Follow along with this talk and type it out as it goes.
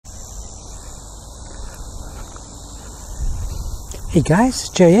Hey guys,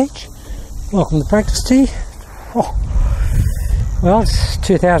 it's GH. Welcome to Practice Tee. Well, it's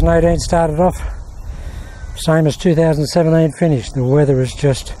 2018 started off, same as 2017 finished. The weather is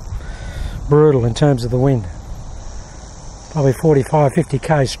just brutal in terms of the wind. Probably 45-50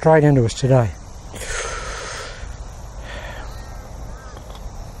 k's straight into us today.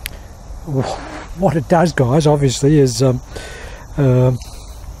 What it does, guys, obviously is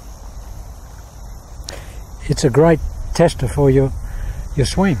it's a great tester for your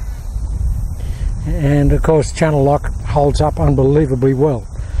swing, and of course channel lock holds up unbelievably well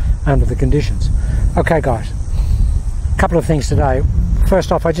under the conditions. Okay guys, a couple of things today.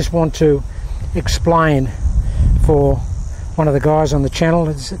 First off, I just want to explain for one of the guys on the channel.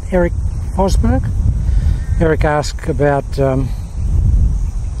 Is it Eric Osberg? Eric asked about and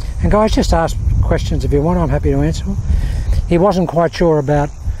guys, just ask questions if you want, I'm happy to answer them. He wasn't quite sure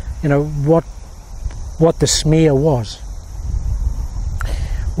about, you know, what the smear was.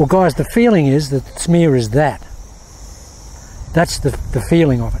 Well guys, the feeling is that the smear is that. That's the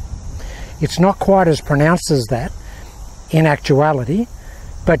feeling of it. It's not quite as pronounced as that in actuality,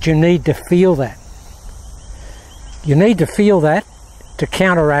 but you need to feel that. You need to feel that to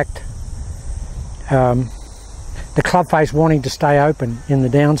counteract the club face wanting to stay open in the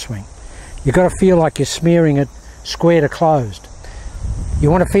downswing. You've got to feel like you're smearing it square to closed.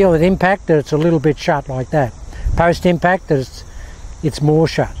 You want to feel at impact that it's a little bit shut like that. Post impact that it's more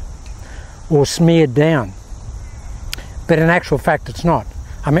shut or smeared down. But in actual fact it's not.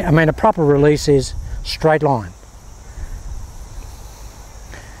 I mean a proper release is straight line.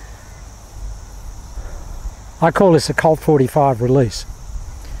 I call this a Colt 45 release.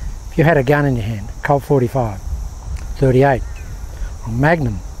 If you had a gun in your hand, Colt 45, 38, or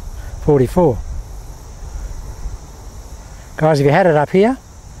Magnum 44. Guys, if you had it up here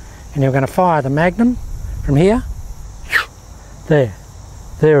and you're going to fire the Magnum from here, there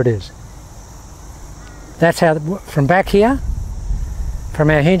it is. That's how, from back here, from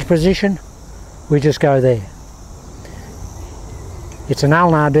our hinge position, we just go there. It's an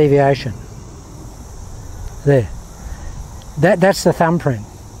ulnar deviation. There. That's the thumbprint.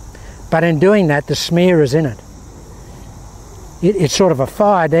 But in doing that, the smear is in it. It's sort of a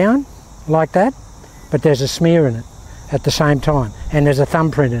fire down, like that, but there's a smear in it at the same time, and there's a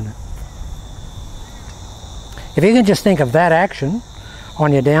thumbprint in it. If you can just think of that action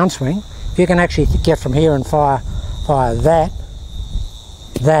on your downswing, if you can actually get from here and fire that,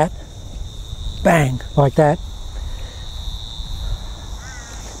 bang, like that,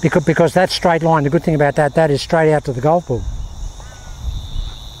 because that straight line, the good thing about that is straight out to the golf ball.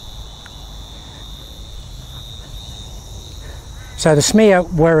 So the smear,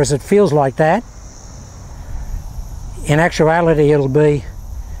 whereas it feels like that, in actuality it'll be,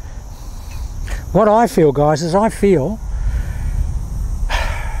 what I feel guys is I feel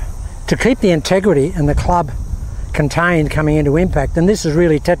to keep the integrity and the club contained coming into impact, and this is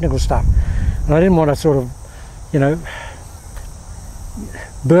really technical stuff, and I didn't want to sort of, you know,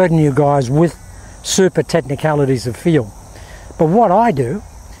 burden you guys with super technicalities of feel. But what I do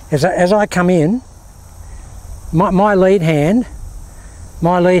is, as I come in, my lead hand,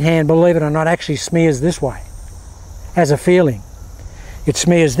 believe it or not, actually smears this way as a feeling. It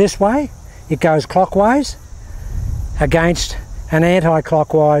smears this way, it goes clockwise against an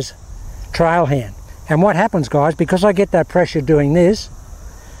anti-clockwise trail hand. And what happens guys, because I get that pressure doing this,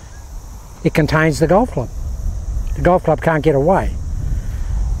 it contains the golf club. The golf club can't get away.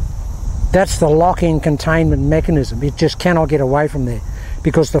 That's the lock-in containment mechanism. It just cannot get away from there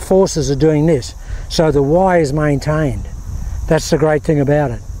because the forces are doing this. So the Y is maintained. That's the great thing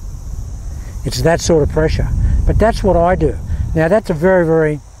about it. It's that sort of pressure. But that's what I do. Now that's a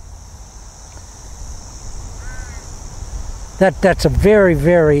very, that's a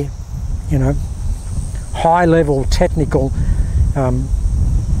very, you know, high level technical,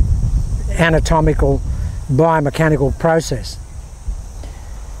 anatomical, biomechanical process.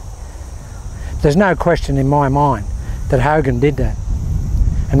 There's no question in my mind that Hogan did that.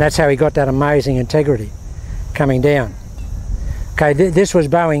 And that's how he got that amazing integrity coming down. Okay, this was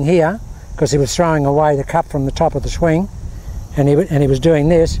bowing here because he was throwing away the cup from the top of the swing, and he was doing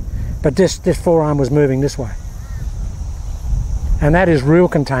this, but this forearm was moving this way. And that is real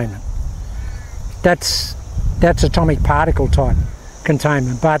containment. That's atomic particle type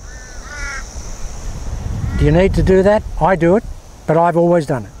containment. But do you need to do that? I do it, but I've always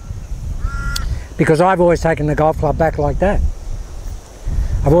done it. Because I've always taken the golf club back like that.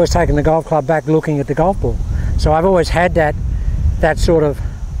 I've always taken the golf club back looking at the golf ball. So I've always had that sort of,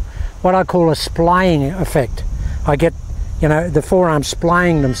 what I call a splaying effect. I get, you know, the forearms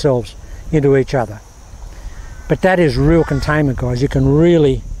splaying themselves into each other. But that is real containment, guys. You can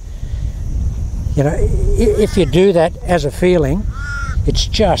really, you know, if you do that as a feeling, it's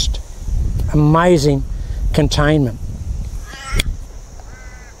just amazing containment.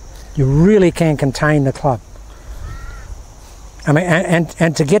 You really can contain the club. I mean,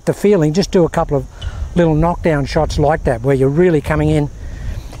 and to get the feeling, just do a couple of little knockdown shots like that, where you're really coming in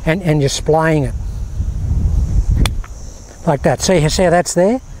and you're splaying it like that. See how that's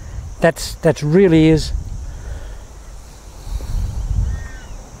there? That's really is.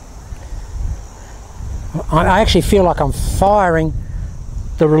 I actually feel like I'm firing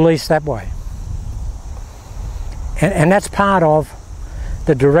the release that way, and that's part of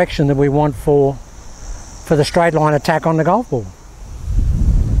the direction that we want for the straight line attack on the golf ball.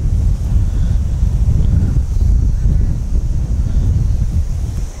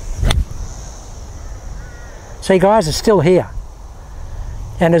 See guys, it's still here.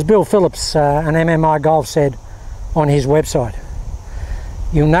 And as Bill Phillips, an MMI Golf, said on his website,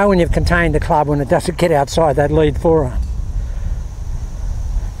 you'll know when you've contained the club when it doesn't get outside that lead forearm.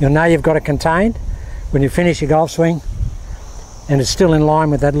 You'll know you've got it contained when you finish your golf swing and it's still in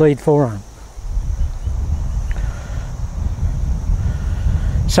line with that lead forearm.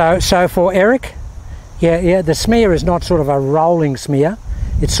 So for Eric, yeah, the smear is not sort of a rolling smear,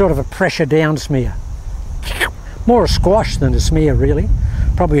 it's sort of a pressure down smear. More a squash than a smear, really.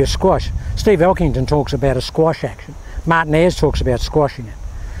 Probably a squash. Steve Elkington talks about a squash action. Martin Ayres talks about squashing it.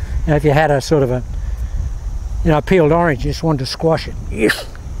 And if you had a sort of a, you know, peeled orange, you just wanted to squash it.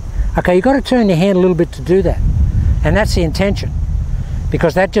 Okay, you've got to turn your hand a little bit to do that. And that's the intention.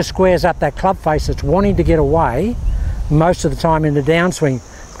 Because that just squares up that club face that's wanting to get away most of the time in the downswing.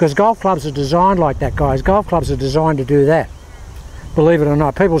 Because golf clubs are designed like that, guys. Golf clubs are designed to do that. Believe it or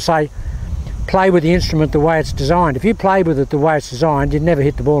not. People say, play with the instrument the way it's designed. If you played with it the way it's designed, you'd never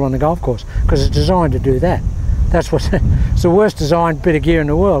hit the ball on the golf course, because it's designed to do that. That's what it's the worst designed bit of gear in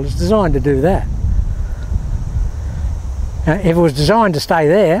the world. It's designed to do that. Now, if it was designed to stay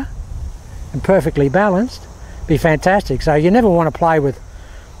there and perfectly balanced, it'd be fantastic. So you never want to play with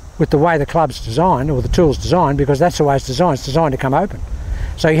the way the club's designed or the tool's designed, because that's the way it's designed. It's designed to come open.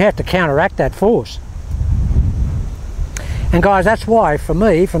 So you have to counteract that force. And guys, that's why for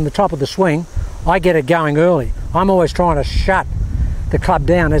me, from the top of the swing, I get it going early. I'm always trying to shut the club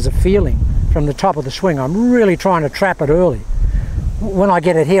down as a feeling from the top of the swing. I'm really trying to trap it early. When I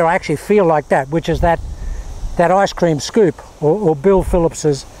get it here, I actually feel like that, which is that ice cream scoop or Bill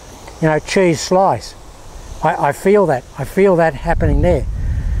Phillips's, you know, cheese slice. I feel that. I feel that happening there.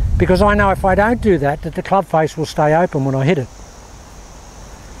 Because I know if I don't do that, that the club face will stay open when I hit it.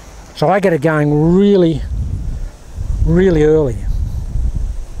 So I get it going really, really early.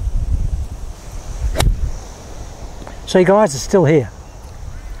 See guys, it's still here.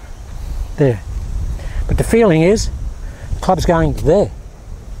 There. But the feeling is, the club's going there.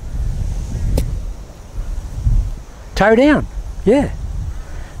 Toe down. Yeah.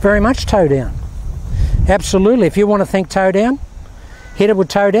 Very much toe down. Absolutely. If you want to think toe down, hit it with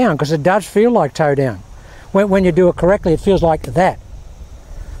toe down, because it does feel like toe down. When you do it correctly, it feels like that.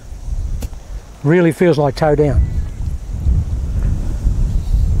 Really feels like toe down.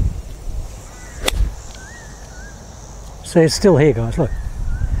 See, it's still here, guys, look.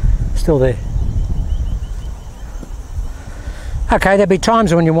 Still there. Okay, there'll be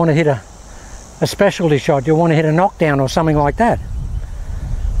times when you want to hit a specialty shot. You want to hit a knockdown or something like that.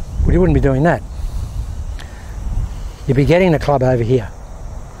 Well, you wouldn't be doing that. You'd be getting the club over here.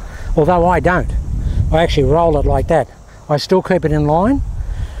 Although I don't. I actually roll it like that. I still keep it in line.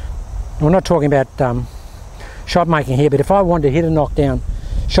 We're not talking about shot making here, but if I want to hit a knockdown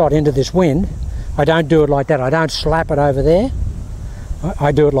shot into this wind, I don't do it like that. I don't slap it over there.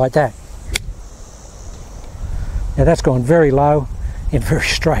 I do it like that. Now that's gone very low and very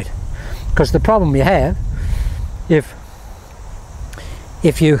straight. Because the problem you have, if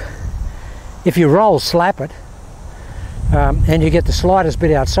you roll slap it, and you get the slightest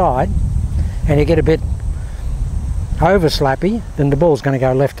bit outside, and you get a bit over slappy, then the ball's going to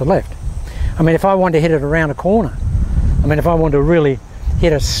go left to left. I mean, if I want to hit it around a corner, I mean, if I want to really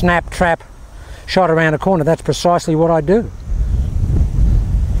hit a snap trap shot around a corner, that's precisely what I do.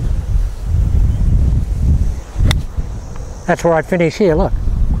 That's where I'd finish here, look.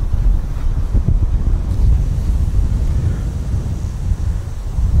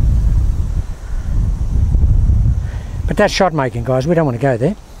 But that's shot making, guys. We don't want to go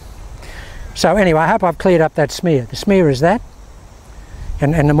there. So anyway, I hope I've cleared up that smear. The smear is that.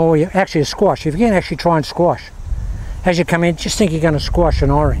 And the more you actually squash, if you can actually try and squash, as you come in, just think you're going to squash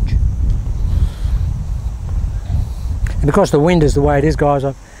an orange. And because the wind is the way it is, guys,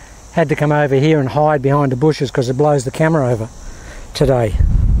 I've had to come over here and hide behind the bushes because it blows the camera over today.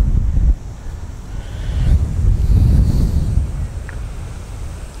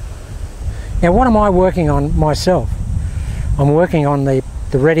 Now what am I working on myself? I'm working on the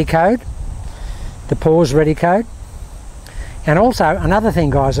ready code, the pause ready code, and also another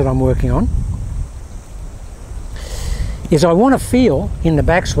thing, guys, that I'm working on is I want to feel in the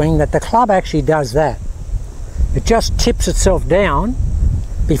backswing that the club actually does that. It just tips itself down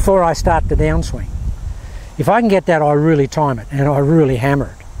before I start the downswing. If I can get that, I really time it and I really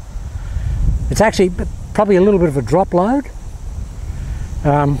hammer it. It's actually probably a little bit of a drop load.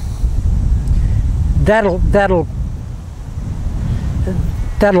 That'll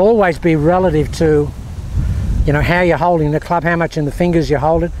always be relative to, you know, how you're holding the club, how much in the fingers you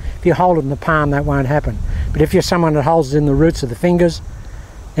hold it. If you hold it in the palm, that won't happen. But if you're someone that holds it in the roots of the fingers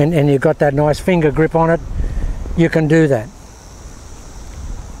and you've got that nice finger grip on it, you can do that.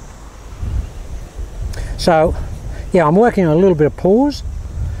 So, yeah, I'm working on a little bit of pause,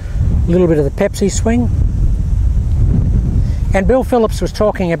 a little bit of the Pepsi swing. And Bill Phillips was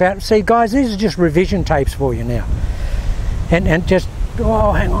talking about, see guys, these are just revision tapes for you now. And just,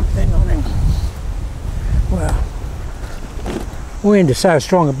 oh, hang on. Wow. Wind is so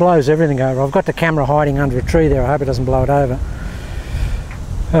strong it blows everything over. I've got the camera hiding under a tree there. I hope it doesn't blow it over.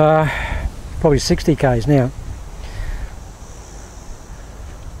 Probably 60 k's now.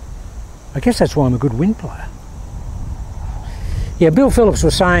 I guess that's why I'm a good wind player. Yeah, Bill Phillips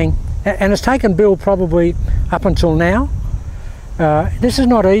was saying, and it's taken Bill probably up until now. This is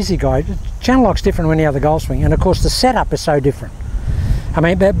not easy, guys. Channel lock's different from any other golf swing, and of course the setup is so different. I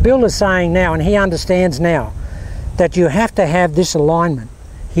mean, but Bill is saying now, and he understands now, that you have to have this alignment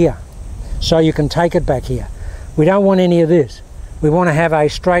here so you can take it back here. We don't want any of this. We want to have a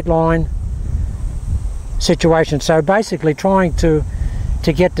straight line situation. So basically trying to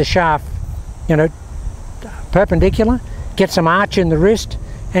get the shaft, you know, perpendicular, get some arch in the wrist,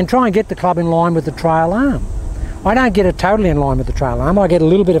 and try and get the club in line with the trail arm. I don't get it totally in line with the trail arm. I get a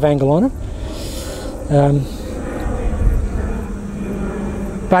little bit of angle on it.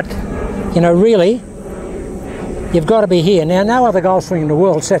 But, you know, really, you've got to be here. Now, no other golf swing in the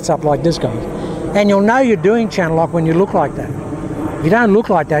world sets up like this, guys. And you'll know you're doing channel lock when you look like that. If you don't look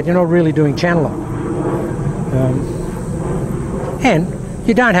like that, you're not really doing channel lock. And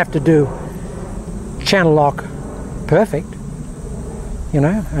you don't have to do channel lock perfect. You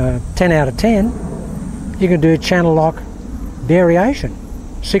know, 10 out of 10. You can do channel lock variation,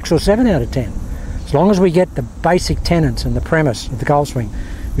 6 or 7 out of 10. As long as we get the basic tenets and the premise of the golf swing,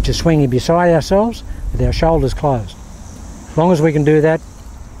 which is swinging beside ourselves with our shoulders closed. As long as we can do that,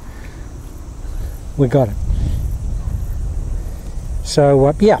 we got it.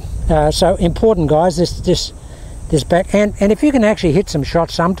 So yeah, so important, guys. This back, and if you can actually hit some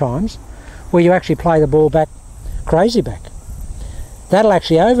shots sometimes, where you actually play the ball back, crazy back, that'll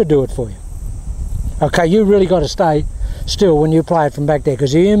actually overdo it for you. Okay, you really got to stay still when you play it from back there,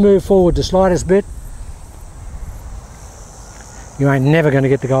 because if you move forward the slightest bit, you ain't never going to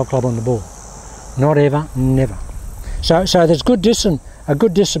get the golf club on the ball. Not ever, never. So there's a good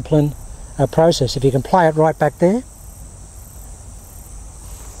discipline process. If you can play it right back there.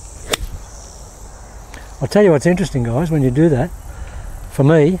 I'll tell you what's interesting, guys, when you do that. For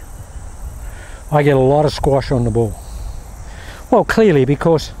me, I get a lot of squash on the ball. Well, clearly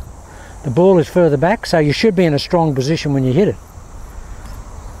because the ball is further back, so you should be in a strong position when you hit it.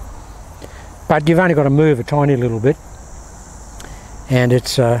 But you've only got to move a tiny little bit. And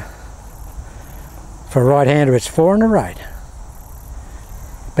it's, for a right-hander, it's 4 and a right.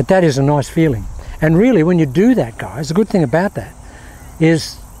 But that is a nice feeling. And really, when you do that, guys, the good thing about that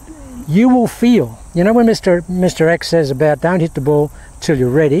is you will feel, you know when Mr. X says about don't hit the ball till you're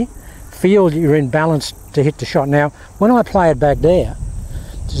ready, feel you're in balance to hit the shot. Now, when I play it back there,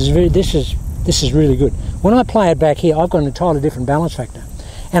 this is really good. When I play it back here, I've got an entirely different balance factor.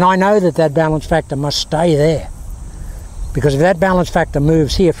 And I know that balance factor must stay there. Because if that balance factor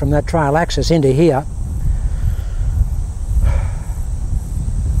moves here from that trail axis into here,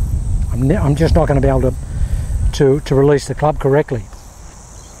 I'm just not going to be able to release the club correctly.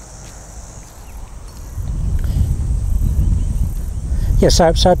 Yeah,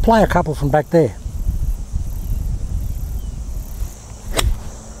 so play a couple from back there.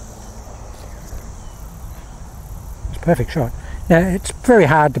 It's a perfect shot. Now, it's very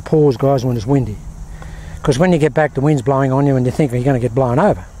hard to pause, guys, when it's windy. Because when you get back, the wind's blowing on you and you think you're going to get blown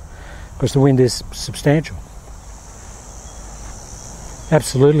over. Because the wind is substantial.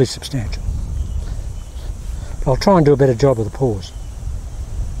 Absolutely substantial. I'll try and do a better job with the pause.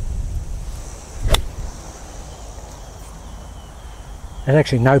 There's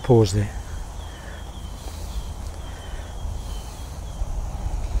actually no pause there.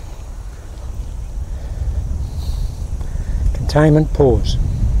 Containment, pause.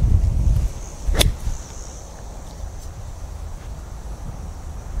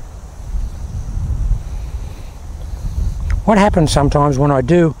 What happens sometimes when I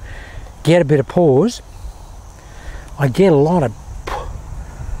do get a bit of pause, I get a lot of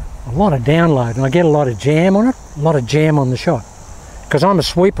download, and I get a lot of jam on it, a lot of jam on the shot. Because I'm a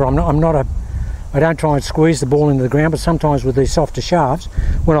sweeper, I don't try and squeeze the ball into the ground, but sometimes with these softer shafts,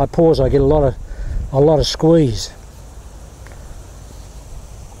 when I pause, I get a lot of squeeze.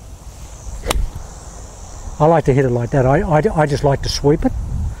 I like to hit it like that. I just like to sweep it.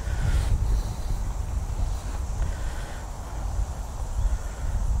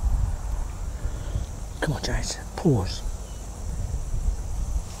 Come on, Jace, pause.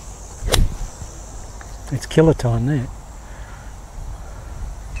 It's killer time there.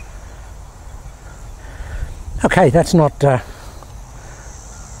 Okay, that's not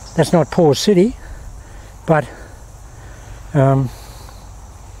Pause City, but and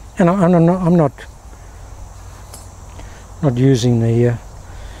I'm not using the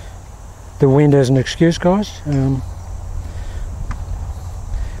wind as an excuse, guys.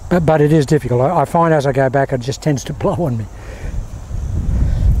 But it is difficult. I find as I go back, it just tends to blow on me.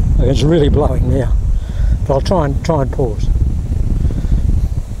 It's really blowing now. But I'll try and pause.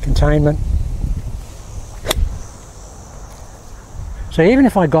 Containment. So even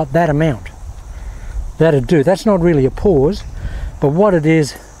if I got that amount, that'd do. That's not really a pause, but what it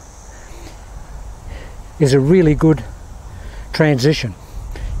is a really good transition.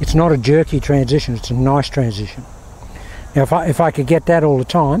 It's not a jerky transition, it's a nice transition. Now if I could get that all the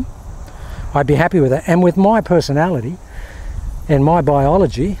time, I'd be happy with that. And with my personality and my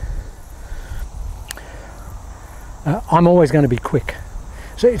biology, I'm always going to be quick.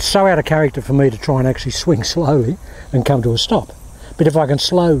 So it's so out of character for me to try and actually swing slowly and come to a stop. But if I can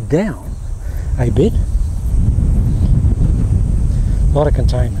slow down a bit, a lot of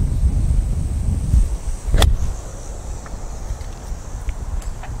containment.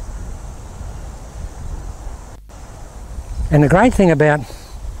 And the great thing about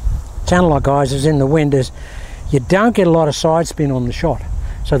channel lock, guys, is in the wind is you don't get a lot of side spin on the shot.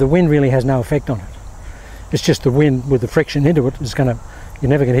 So the wind really has no effect on it. It's just the wind with the friction into it is you're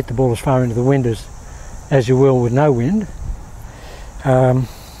never going to hit the ball as far into the wind as you will with no wind.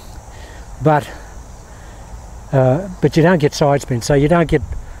 But you don't get side spin, so you don't get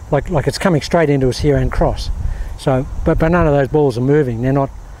like it's coming straight into us here and cross. So, but none of those balls are moving. They're not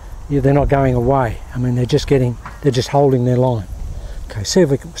going away. I mean, they're just holding their line. Okay, see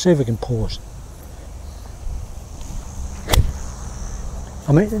if we can pause.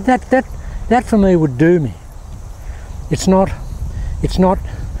 I mean, that for me would do me. It's not.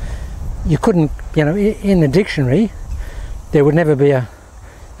 You couldn't, in the dictionary, there would never be a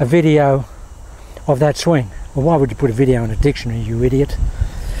video of that swing. Well, why would you put a video in a dictionary, you idiot?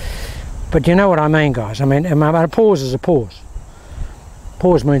 But you know what I mean, guys. I mean, a pause is a pause.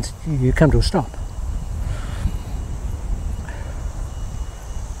 Pause means you come to a stop.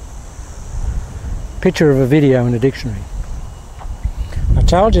 Picture of a video in a dictionary. I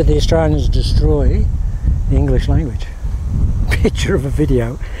told you the Australians destroy the English language. Picture of a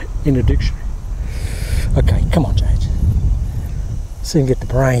video in a dictionary. Okay, come on, James. So you can get the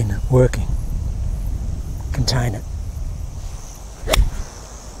brain working. Contain it.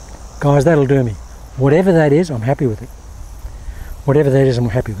 Guys, that'll do me. Whatever that is, I'm happy with it. Whatever that is, I'm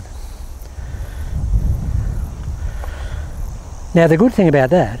happy with it. Now, the good thing about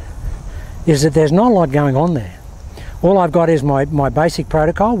that is that there's not a lot going on there. All I've got is my basic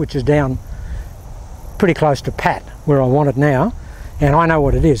protocol, which is down pretty close to pat, where I want it now, and I know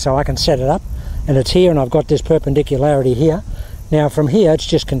what it is, so I can set it up, and it's here, and I've got this perpendicularity here. Now from here, it's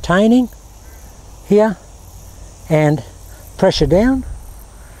just containing here, and pressure down,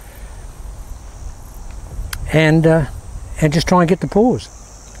 and just try and get the pause.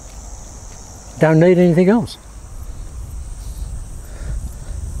 Don't need anything else.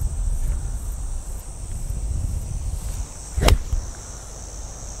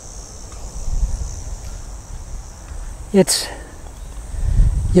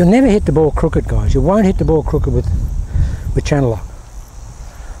 You'll never hit the ball crooked, guys. You won't hit the ball crooked with channel lock.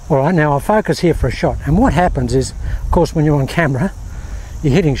 Alright, now I'll focus here for a shot. And what happens is, of course, when you're on camera,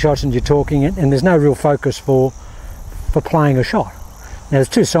 you're hitting shots and you're talking it, and there's no real focus for playing a shot. Now there's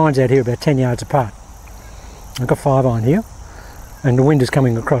two signs out here about 10 yards apart. I've got 5 iron here, and the wind is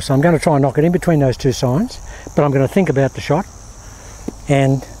coming across. So I'm going to try and knock it in between those two signs, but I'm going to think about the shot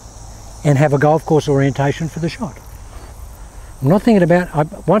and have a golf course orientation for the shot. I'm not thinking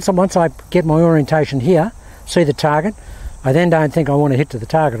about, once I get my orientation here, see the target, I then don't think I want to hit to the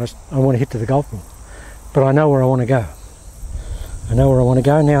target, I want to hit to the golf ball. But I know where I want to go. I know where I want to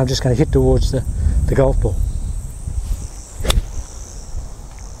go. Now I'm just going to hit towards the golf ball.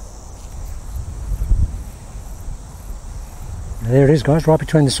 Now there it is, guys, right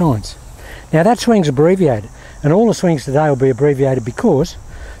between the signs. Now that swing's abbreviated, and all the swings today will be abbreviated because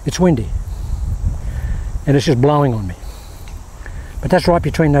it's windy and it's just blowing on me. But that's right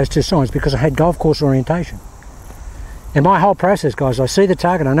between those two signs because I had golf course orientation. And my whole process, guys, I see the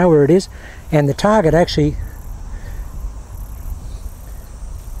target, I know where it is, and the target actually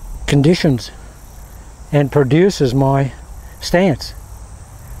conditions and produces my stance.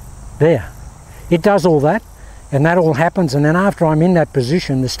 There. It does all that, and that all happens, and then after I'm in that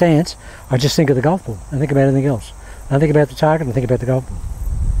position, the stance, I just think of the golf ball. I think about anything else. I think about the target, I think about the golf ball.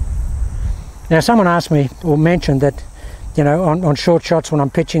 Now someone asked me, or mentioned that, you know, on short shots when I'm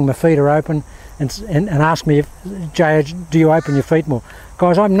pitching, my feet are open, and asked me, Jay, do you open your feet more?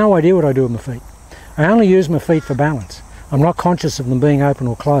 Guys, I have no idea what I do with my feet. I only use my feet for balance. I'm not conscious of them being open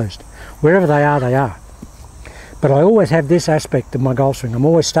or closed. Wherever they are, they are. But I always have this aspect of my golf swing. I'm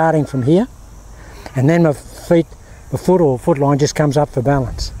always starting from here, and then my feet, my foot or foot line just comes up for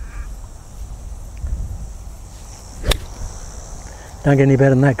balance. Don't get any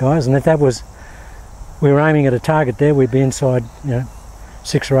better than that, guys. And if that was, we were aiming at a target there, we'd be inside, you know,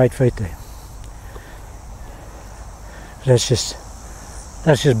 6 or 8 feet there. That's just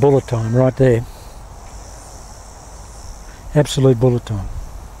bullet time right there. Absolute bullet time.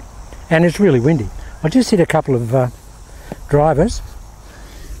 And it's really windy. I just hit a couple of drivers.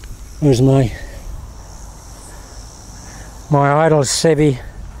 There's my idol Seve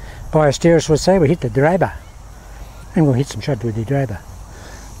Ballesteros would say, we hit the driver. And we'll hit some shots with the driver.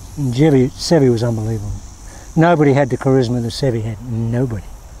 And Seve was unbelievable. Nobody had the charisma that Seve had. Nobody.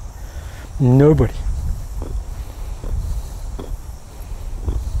 Nobody.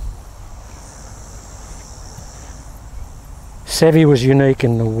 Seve was unique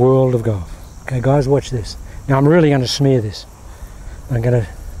in the world of golf. Okay, guys, watch this. Now I'm really going to smear this. I'm going to...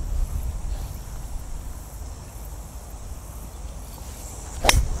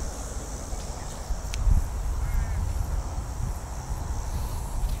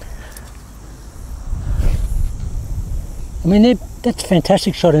 I mean, that's a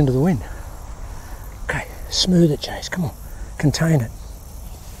fantastic shot into the wind. Okay, smooth it, Chase. Come on, contain it.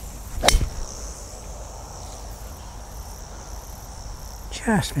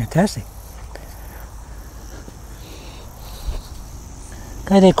 Just fantastic.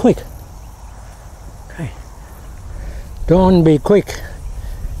 Okay, they're quick. Okay. Don't be quick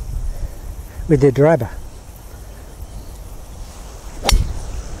with the driver.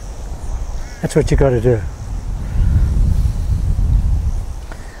 That's what you got to do.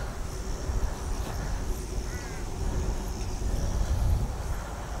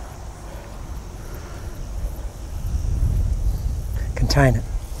 Contain it.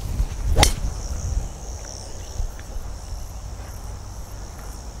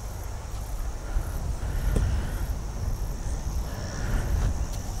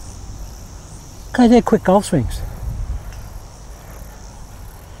 Okay, they're quick golf swings.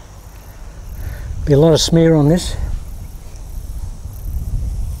 Be a lot of smear on this.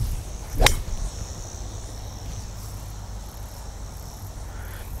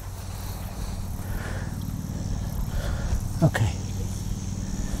 Okay.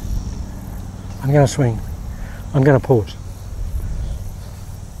 I'm going to swing. I'm going to pause.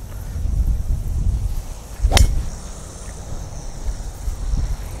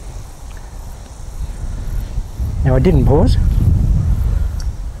 Now I didn't pause.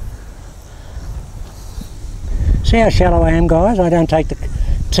 See how shallow I am, guys? I don't take the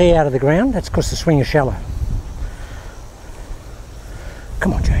tee out of the ground. That's because the swing is shallow.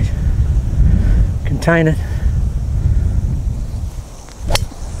 Come on, Jade. Contain it.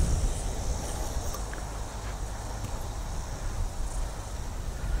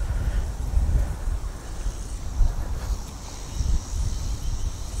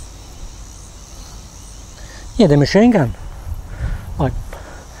 Yeah, they're machine gun. Like,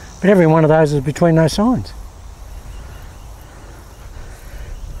 but every one of those is between those signs.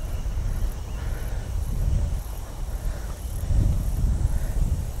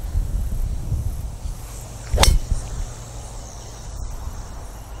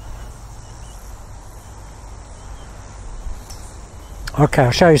 Okay,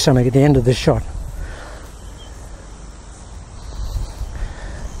 I'll show you something at the end of this shot.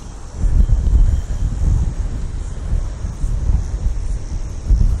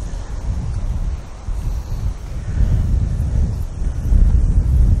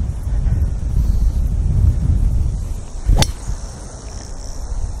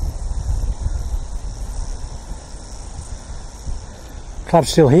 Club's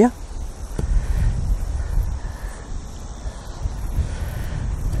still here.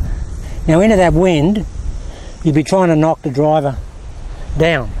 Now into that wind, you'd be trying to knock the driver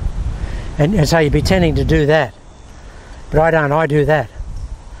down. And so you'd be tending to do that. But I don't, I do that.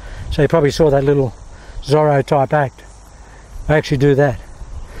 So you probably saw that little Zorro type act. I actually do that.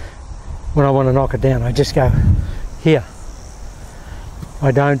 When I want to knock it down, I just go here.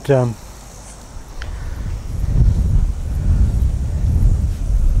 I don't...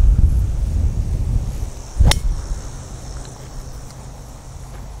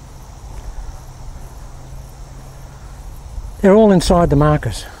 They're all inside the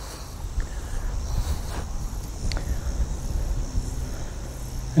markers.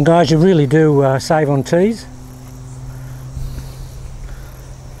 And guys, you really do save on teas.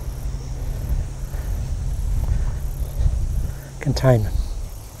 Containment.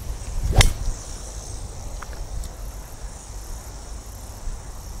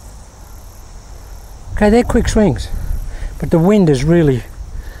 Okay, they're quick swings, but the wind is really...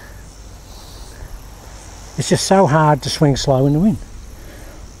 It's just so hard to swing slow in the wind.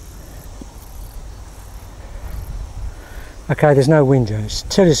 Okay, there's no wind, Joe.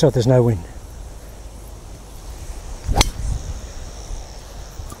 Tell yourself there's no wind. That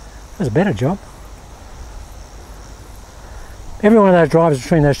was a better job. Every one of those drivers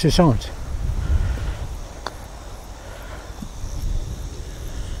between those two signs.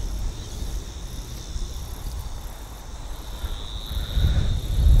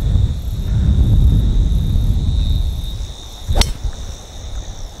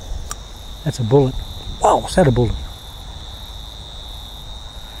 That's a bullet. Wow, is that a bullet?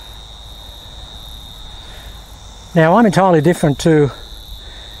 Now I'm entirely different to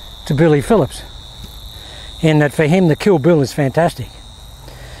Billy Phillips, in that for him the Kill Bill is fantastic.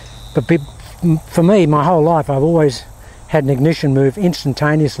 But for me, my whole life I've always had an ignition move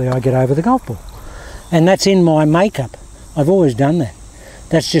instantaneously. I get over the golf ball. And that's in my makeup. I've always done that.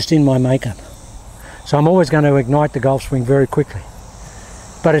 That's just in my makeup. So I'm always going to ignite the golf swing very quickly.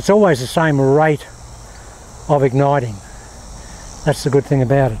 But it's always the same rate of igniting. That's the good thing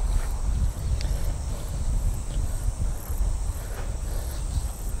about it.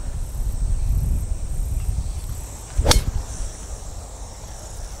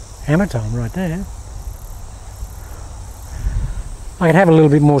 Hammer time right there. I can have a little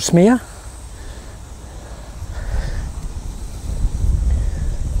bit more smear.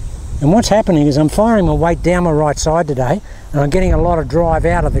 And what's happening is I'm firing my weight down my right side today, and I'm getting a lot of drive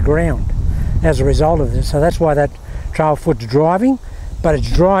out of the ground as a result of this. So that's why that trail foot's driving, but it's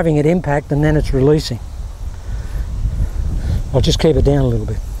driving at impact and then it's releasing. I'll just keep it down a little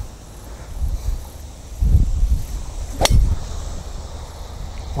bit.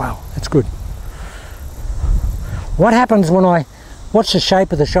 Wow, that's good. What happens when what's the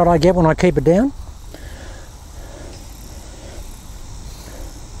shape of the shot I get when I keep it down?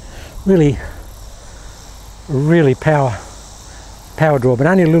 Really power draw, but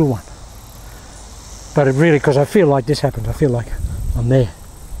only a little one. But it really, because I feel like this happens, I feel like I'm there.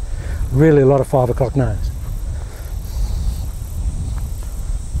 Really a lot of 5 o'clock nose.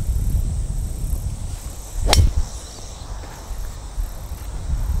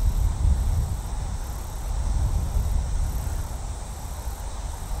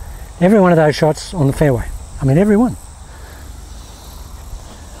 Every one of those shots on the fairway. I mean, every one.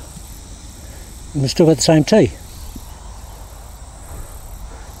 And we've still got the same tee.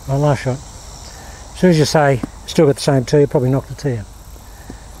 My last shot. As soon as you say, still got the same tee, you'll probably knock the tee out.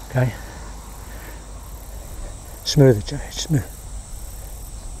 Okay? Smooth it, Jay, smooth.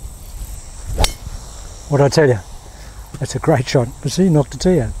 What did I tell you? That's a great shot. But see, you knocked the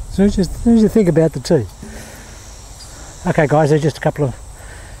tee out. As soon as you think about the tee. Okay guys, there's just a couple of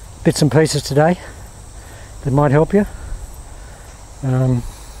bits and pieces today that might help you.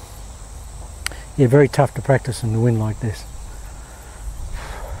 Yeah, very tough to practice in the wind like this.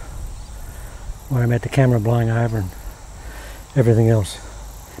 Where I'm at the camera blowing over and everything else.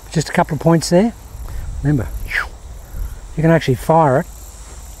 But just a couple of points there. Remember, you can actually fire it.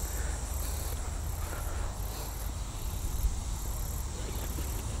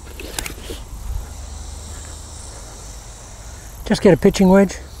 Just get a pitching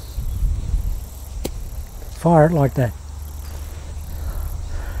wedge. Fire it like that.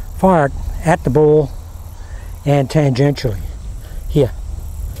 Fire it at the ball and tangentially. Here.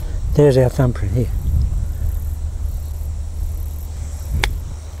 There's our thumbprint here.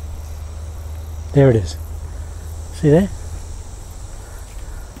 There it is. See there?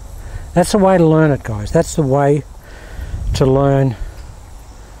 That's the way to learn it, guys. That's the way to learn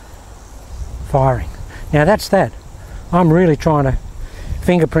firing. Now that's that. I'm really trying to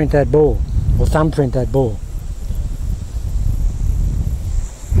fingerprint that ball or thumbprint that ball.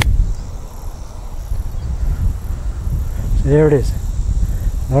 So there it is,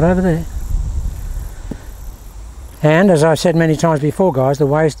 not over there. And as I've said many times before, guys, the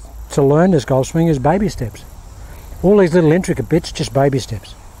ways to learn this golf swing is baby steps. All these little intricate bits, just baby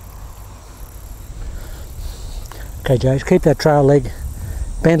steps. Okay, Jace, keep that trail leg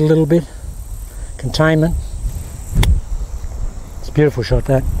bent a little bit. Containment. It's a beautiful shot,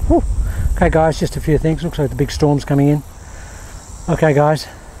 that. Woo. Okay, guys, just a few things. Looks like the big storm's coming in. Okay, guys.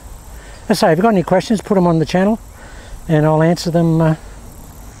 As I say, if you've got any questions, put them on the channel and I'll answer them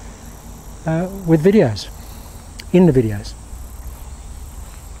with videos. In the videos.